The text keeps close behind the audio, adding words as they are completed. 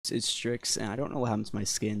It's Strix, and I don't know what happened to my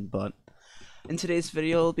skin, but in today's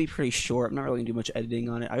video, it'll be pretty short. I'm not really gonna do much editing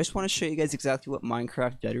on it. I just want to show you guys exactly what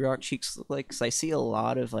Minecraft Bedrock cheats look like, because I see a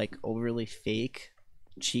lot of like overly fake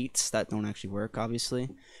cheats that don't actually work, obviously.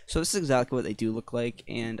 So this is exactly what they do look like,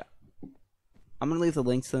 and I'm gonna leave the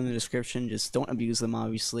link to them in the description. Just don't abuse them,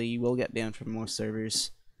 obviously. You will get banned from most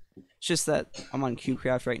servers. It's just that I'm on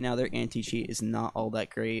CubeCraft right now. Their anti-cheat is not all that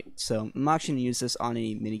great, so I'm not actually going to use this on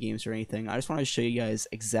any minigames or anything. I just want to show you guys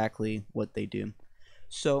exactly what they do.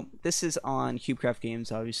 So this is on CubeCraft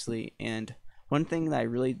games, obviously, and one thing that I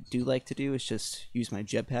really do like to do is just use my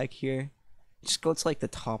jetpack here. Just go to like the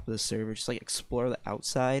top of the server, just like explore the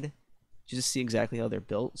outside, just see exactly how they're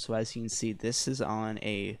built. So as you can see, this is on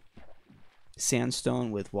a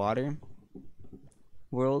sandstone with water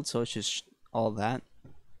world, so it's just all that.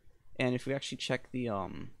 And if we actually check the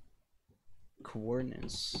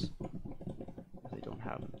coordinates, they don't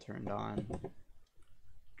have them turned on.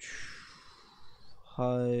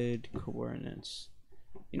 HUD coordinates.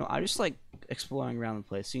 You know, I just like exploring around the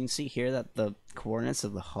place. So you can see here that the coordinates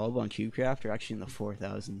of the hub on CubeCraft are actually in the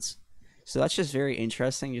 4000s. So that's just very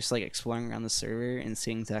interesting, just like exploring around the server and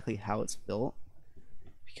seeing exactly how it's built.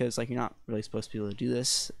 Because like you're not really supposed to be able to do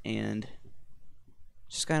this, and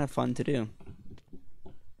it's just kind of fun to do.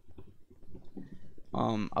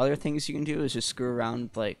 Other things you can do is just screw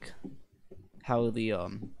around like how the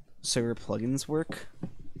server plugins work.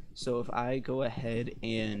 So if I go ahead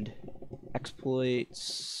and exploit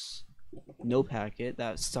no packet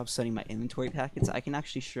that stops sending my inventory packets, I can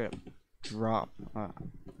actually straight up drop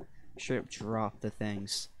the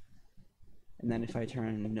things. And then if I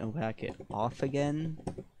turn no packet off again,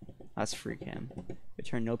 that's free cam. If I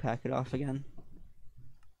turn no packet off again,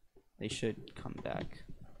 they should come back.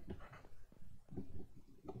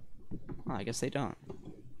 Oh, I guess they don't.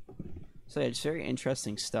 So yeah, it's very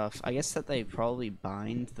interesting stuff. I guess that they probably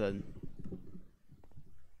bind the... I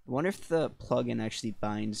wonder if the plugin actually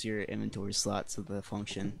binds your inventory slots to the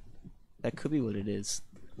function. That could be what it is.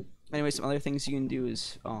 Anyway, some other things you can do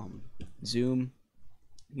is zoom.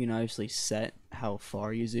 You can obviously set how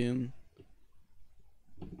far you zoom.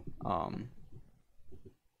 Do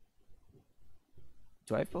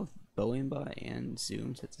I have both bow aimbot and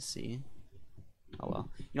zoom set to C? Oh well.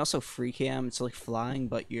 You can also free cam. It's like flying,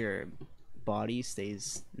 but your body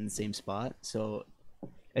stays in the same spot. So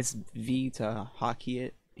it's V to hotkey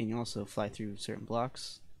it, and you also fly through certain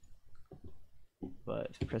blocks. But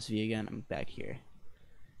if I press V again, I'm back here.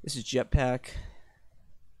 This is jetpack.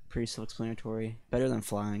 Pretty self-explanatory. Better than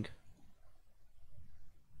flying.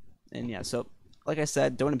 And yeah, so like I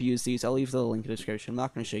said, don't abuse these. I'll leave the link in the description. I'm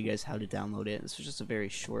not going to show you guys how to download it. This was just a very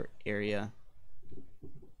short area.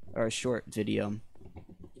 Or a short video. I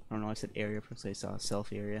don't know, I said area because I saw a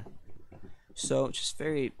selfie area. So just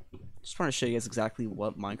want to show you guys exactly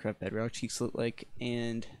what Minecraft Bedrock cheats look like,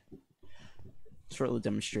 and short little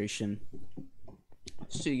demonstration.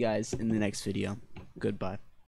 See you guys in the next video. Goodbye.